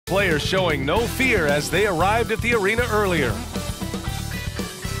Players showing no fear as they arrived at the arena earlier.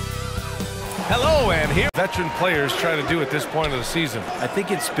 Hello, and here veteran players try to do at this point of the season. I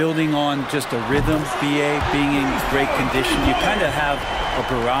think it's building on just a rhythm, BA, being in great condition. You kind of have a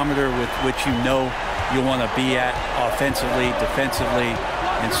barometer with which you know you want to be at offensively, defensively,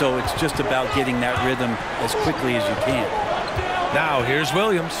 and so it's just about getting that rhythm as quickly as you can. Now here's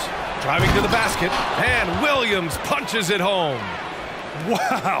Willams driving to the basket, and Willams punches it home.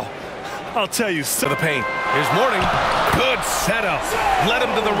 Wow. I'll tell you, to the paint. Here's Morning. Good setup. Led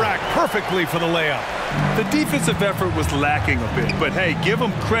him to the rack perfectly for the layup. The defensive effort was lacking a bit, but hey, give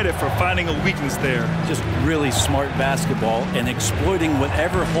him credit for finding a weakness there. Just really smart basketball and exploiting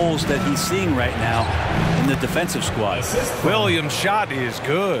whatever holes that he's seeing right now in the defensive squad. Willams' shot is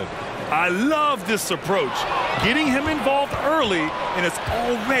good. I love this approach. Getting him involved early, and it's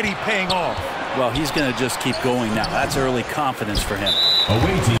already paying off. Well, he's going to just keep going now. That's early confidence for him.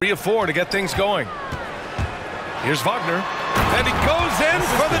 3 of 4 to get things going. Here's Wagner, and he goes in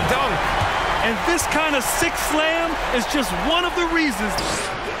for the dunk. And this kind of sick slam is just one of the reasons.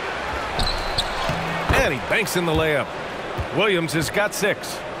 And he banks in the layup. Willams has got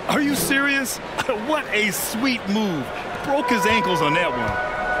 6. Are you serious? What a sweet move. Broke his ankles on that one.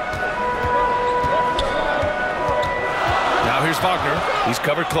 Now here's Wagner. He's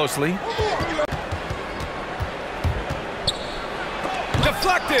covered closely.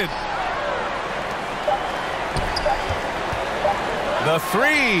 Deflected. The 3.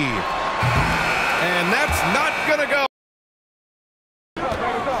 And that's not gonna go.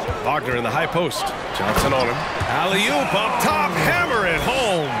 Wagner in the high post. Johnson on him. Alley-oop up top. Hammer it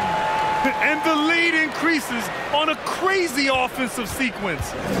home. And the lead increases on a crazy offensive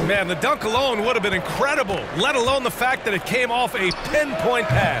sequence. Man, the dunk alone would have been incredible, let alone the fact that it came off a pinpoint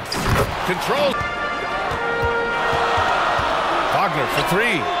pass. Control. Wagner for 3.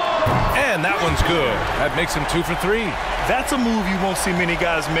 And that one's good. That makes him 2 for 3. That's a move you won't see many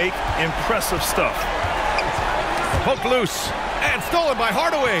guys make. Impressive stuff. Poked loose and stolen by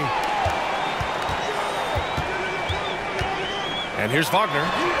Hardaway. And here's Wagner.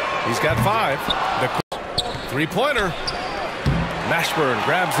 He's got 5. The 3-pointer. Mashburn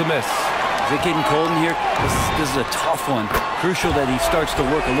grabs the miss. Is it getting cold in here? This is a tough one. Crucial that he starts to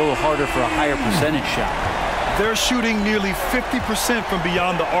work a little harder for a higher percentage shot. They're shooting nearly 50% from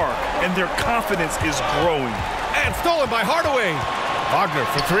beyond the arc, and their confidence is growing. And stolen by Hardaway. Wagner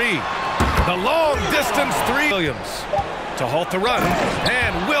for 3. The long-distance 3. Willams to halt the run.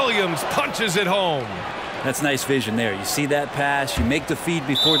 And Willams punches it home. That's nice vision there. You see that pass, you make the feed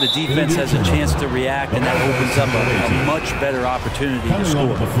before the defense has a chance to react, and that opens up a much better opportunity to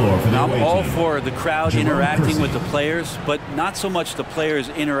score. Now, I'm all for the crowd interacting with the players, but not so much the players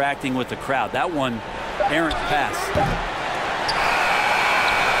interacting with the crowd. That one, errant pass.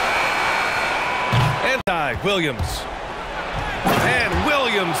 And Willams. And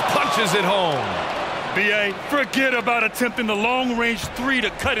Willams punches it home. B.A., forget about attempting the long-range 3 to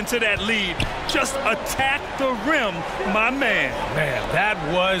cut into that lead. Just attack the rim, my man. Man, that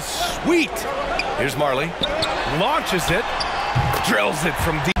was sweet. Here's Marley. Launches it. Drills it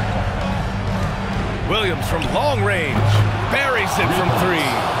from deep. Willams from long range. Buries it from 3.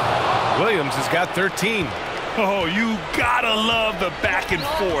 Willams has got 13. Oh, you gotta love the back and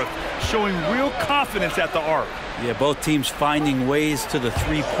forth. Showing real confidence at the arc. Yeah, both teams finding ways to the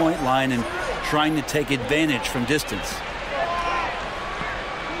three-point line and trying to take advantage from distance.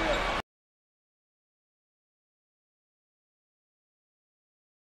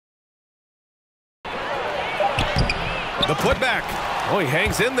 The putback. Oh, he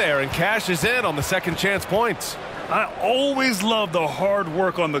hangs in there and cashes in on the second chance points. I always love the hard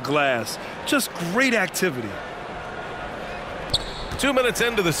work on the glass. Just great activity. 2 minutes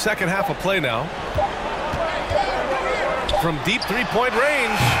into the second half of play now. From deep three-point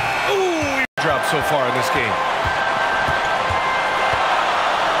range. Ooh, drop so far in this game.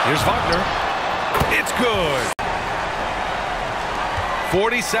 Here's Wagner. It's good.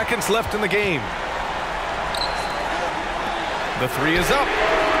 40 seconds left in the game. The 3 is up.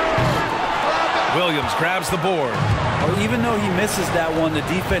 Willams grabs the board. Well, even though he misses that one, the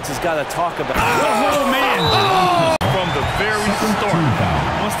defense has got to talk about it. Oh, man. Oh! From the very start.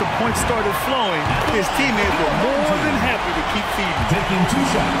 Once the points started flowing, his teammates were more than happy to keep feeding. Taking 2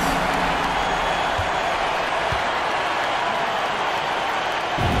 shots.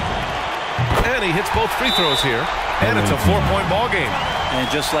 And he hits both free throws here. And it's a 4-point ball game. And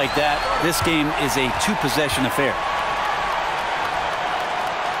just like that, this game is a 2-possession affair.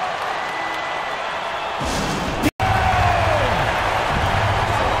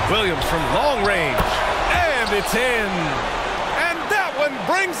 Willams from long range. And it's in. And that one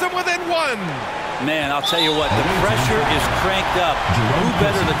brings them within one. Man, I'll tell you what, the pressure is cranked up. Who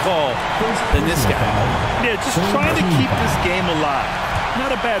better to call than this guy? Yeah, just trying to keep this game alive.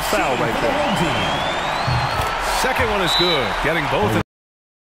 Not a bad foul right there. Second one is good. Getting both.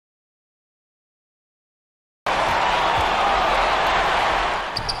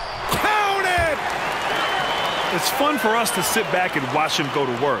 Count it! It's fun for us to sit back and watch him go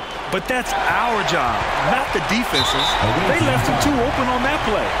to work. But that's our job, not the defense's. They left him too open on that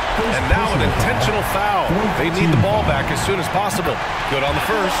play. And now an intentional foul. They need the ball back as soon as possible. Good on the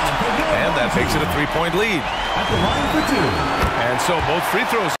first. And that makes it a 3-point lead. And so both free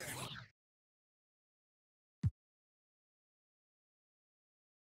throws.